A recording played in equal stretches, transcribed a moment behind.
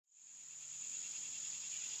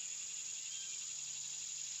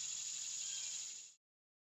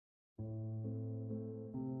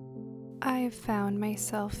I've found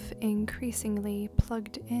myself increasingly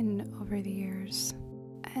plugged in over the years,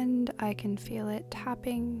 and I can feel it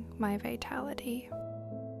tapping my vitality.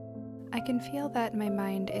 I can feel that my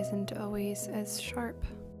mind isn't always as sharp.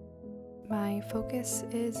 My focus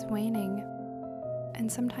is waning,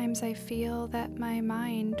 and sometimes I feel that my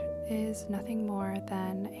mind is nothing more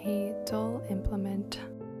than a dull implement.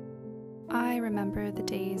 I remember the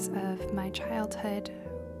days of my childhood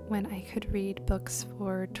when I could read books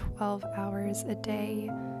for 12 hours a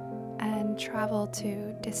day and travel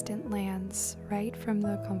to distant lands right from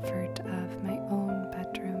the comfort of my own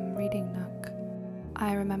bedroom reading nook.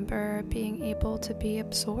 I remember being able to be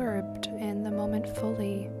absorbed in the moment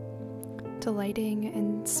fully, delighting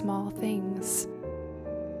in small things.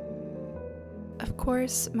 Of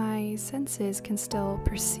course, my senses can still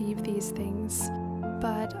perceive these things,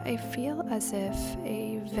 but I feel as if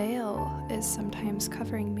a veil is sometimes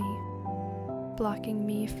covering me, blocking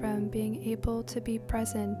me from being able to be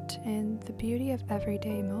present in the beauty of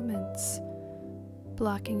everyday moments,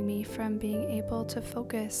 blocking me from being able to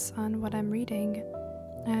focus on what I'm reading,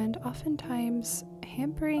 and oftentimes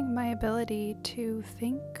hampering my ability to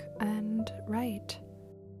think and write.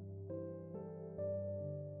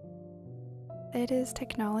 It is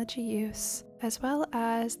technology use, as well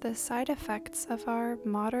as the side effects of our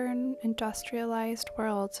modern industrialized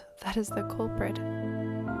world, that is the culprit.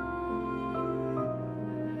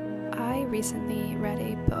 I recently read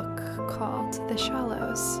a book called The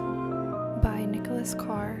Shallows by Nicholas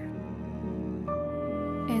Carr.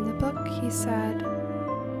 In the book, he said,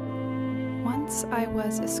 "Once I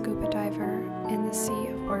was a scuba diver in the sea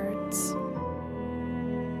of words.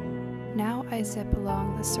 Now I zip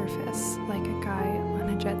along the surface like a guy on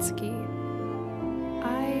a jet ski.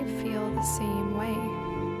 I feel the same way."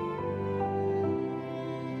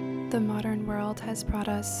 The modern world has brought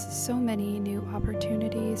us so many new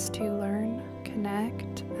opportunities to learn,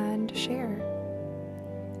 connect, and share.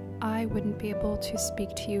 I wouldn't be able to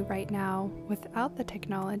speak to you right now without the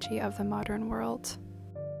technology of the modern world.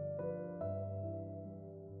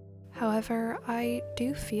 However, I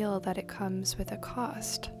do feel that it comes with a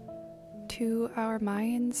cost. To our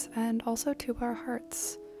minds and also to our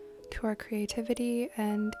hearts, to our creativity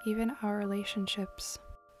and even our relationships.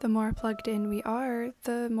 The more plugged in we are,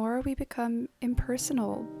 the more we become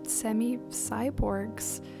impersonal,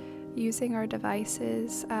 semi-cyborgs, using our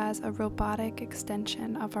devices as a robotic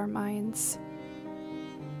extension of our minds.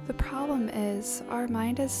 The problem is, our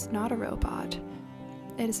mind is not a robot.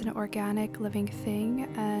 It is an organic living thing,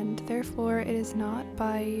 and therefore it is not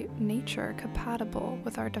by nature compatible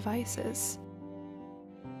with our devices.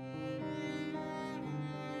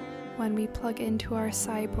 When we plug into our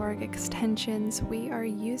cyborg extensions, we are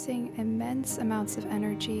using immense amounts of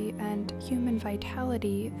energy and human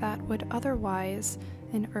vitality that would otherwise,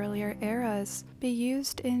 in earlier eras, be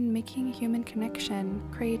used in making human connection,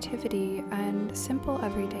 creativity, and simple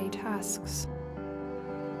everyday tasks.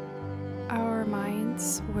 Our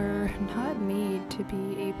minds were not made to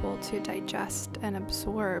be able to digest and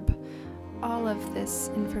absorb all of this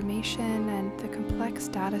information and the complex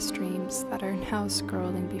data streams that are now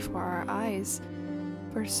scrolling before our eyes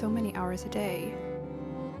for so many hours a day.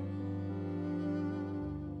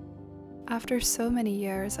 After so many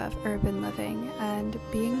years of urban living and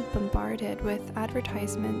being bombarded with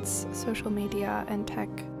advertisements, social media, and tech,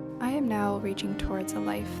 I am now reaching towards a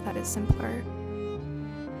life that is simpler.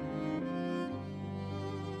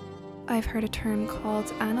 I've heard a term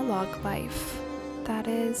called analog life. That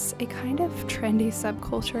is a kind of trendy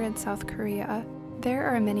subculture in South Korea. There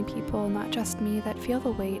are many people, not just me, that feel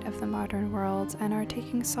the weight of the modern world and are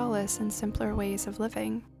taking solace in simpler ways of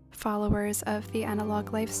living. Followers of the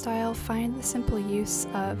analog lifestyle find the simple use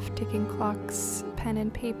of ticking clocks, pen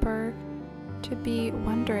and paper, to be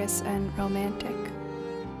wondrous and romantic.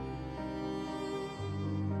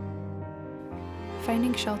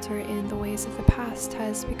 Finding shelter in the ways of the past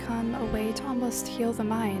has become a way to almost heal the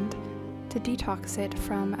mind, to detox it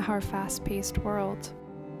from our fast-paced world.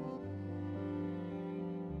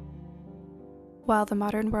 While the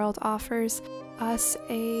modern world offers us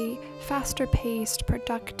a faster-paced,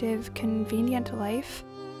 productive, convenient life,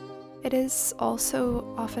 it is also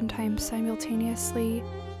oftentimes simultaneously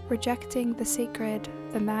rejecting the sacred,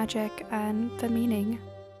 the magic, and the meaning.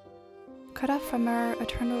 Cut off from our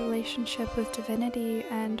eternal relationship with divinity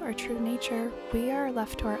and our true nature, we are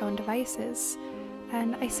left to our own devices,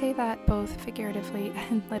 and I say that both figuratively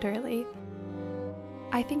and literally.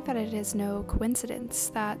 I think that it is no coincidence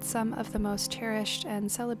that some of the most cherished and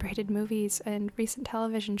celebrated movies and recent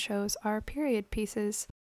television shows are period pieces,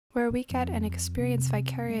 where we get an experience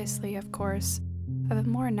vicariously, of course, of a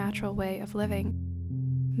more natural way of living.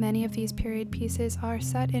 Many of these period pieces are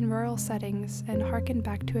set in rural settings and harken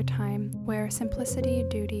back to a time where simplicity,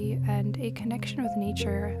 duty, and a connection with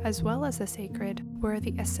nature, as well as the sacred, were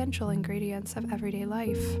the essential ingredients of everyday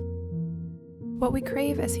life. What we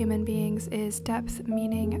crave as human beings is depth,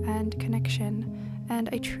 meaning, and connection, and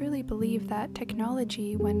I truly believe that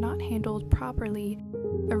technology, when not handled properly,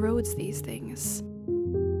 erodes these things.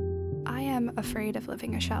 I am afraid of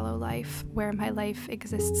living a shallow life, where my life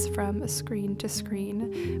exists from screen to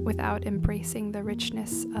screen, without embracing the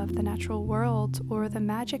richness of the natural world or the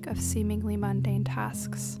magic of seemingly mundane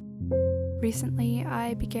tasks. Recently,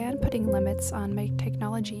 I began putting limits on my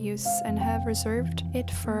technology use and have reserved it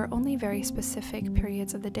for only very specific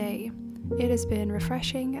periods of the day. It has been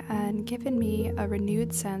refreshing and given me a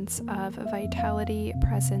renewed sense of vitality,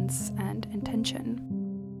 presence, and intention.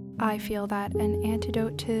 I feel that an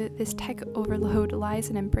antidote to this tech overload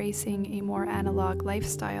lies in embracing a more analog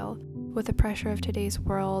lifestyle. With the pressure of today's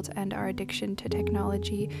world and our addiction to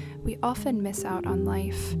technology, we often miss out on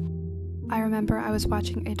life. I remember I was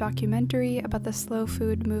watching a documentary about the slow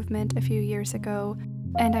food movement a few years ago,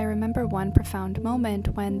 and I remember one profound moment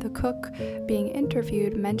when the cook being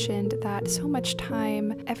interviewed mentioned that so much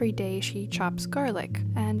time every day she chops garlic,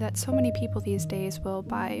 and that so many people these days will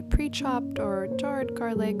buy pre-chopped or jarred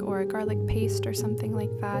garlic or a garlic paste or something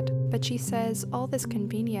like that. But she says all this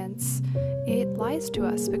convenience, it lies to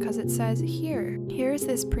us because it says, here's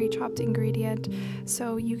this pre-chopped ingredient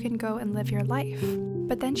so you can go and live your life.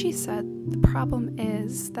 But then she said the problem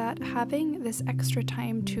is that having this extra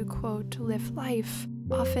time to, quote, live life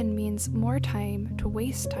often means more time to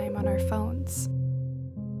waste time on our phones.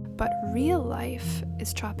 But real life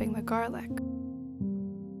is chopping the garlic.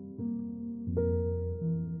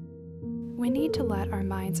 We need to let our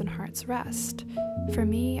minds and hearts rest. For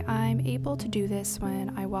me, I'm able to do this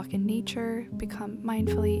when I walk in nature, become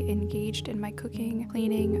mindfully engaged in my cooking,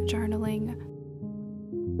 cleaning, journaling.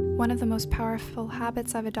 One of the most powerful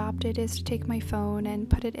habits I've adopted is to take my phone and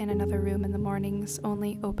put it in another room in the mornings,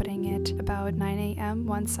 only opening it about 9 a.m.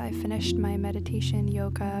 once I've finished my meditation,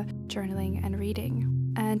 yoga, journaling, and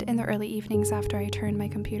reading. And in the early evenings after I turn my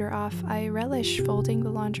computer off, I relish folding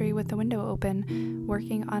the laundry with the window open,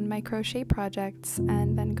 working on my crochet projects,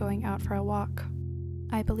 and then going out for a walk.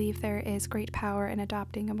 I believe there is great power in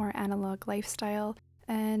adopting a more analog lifestyle,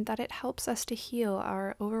 and that it helps us to heal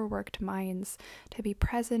our overworked minds, to be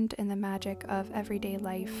present in the magic of everyday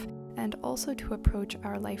life, and also to approach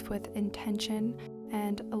our life with intention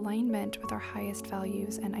and alignment with our highest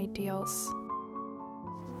values and ideals.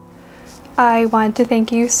 I want to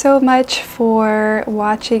thank you so much for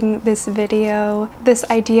watching this video. This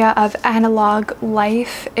idea of analog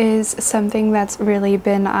life is something that's really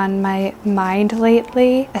been on my mind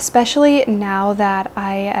lately, especially now that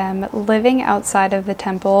I am living outside of the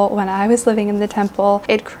temple. When I was living in the temple,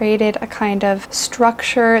 it created a kind of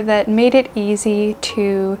structure that made it easy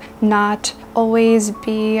to not always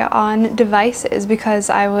be on devices because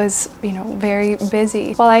I was, very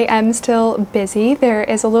busy. While I am still busy, there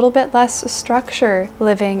is a little bit less structure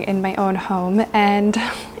living in my own home, and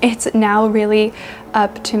it's now really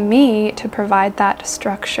up to me to provide that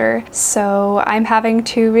structure. So I'm having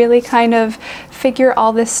to really kind of figure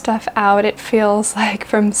all this stuff out, it feels like,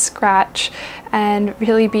 from scratch, and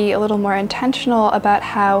really be a little more intentional about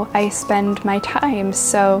how I spend my time.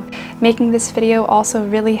 So making this video also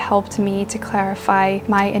really helped me to clarify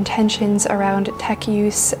my intentions around tech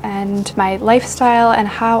use and my lifestyle and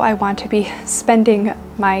how I want to be spending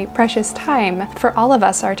my precious time. For all of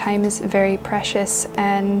us, our time is very precious,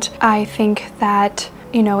 and I think that,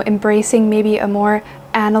 embracing maybe a more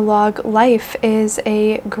analog life is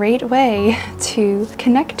a great way to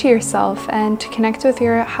connect to yourself and to connect with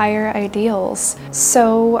your higher ideals.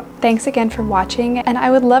 So thanks again for watching, and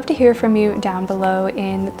I would love to hear from you down below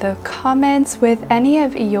in the comments with any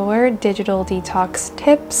of your digital detox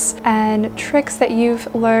tips and tricks that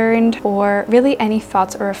you've learned, or really any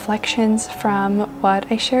thoughts or reflections from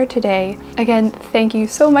what I shared today. Again, thank you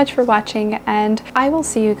so much for watching, and I will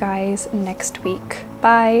see you guys next week.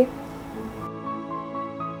 Bye!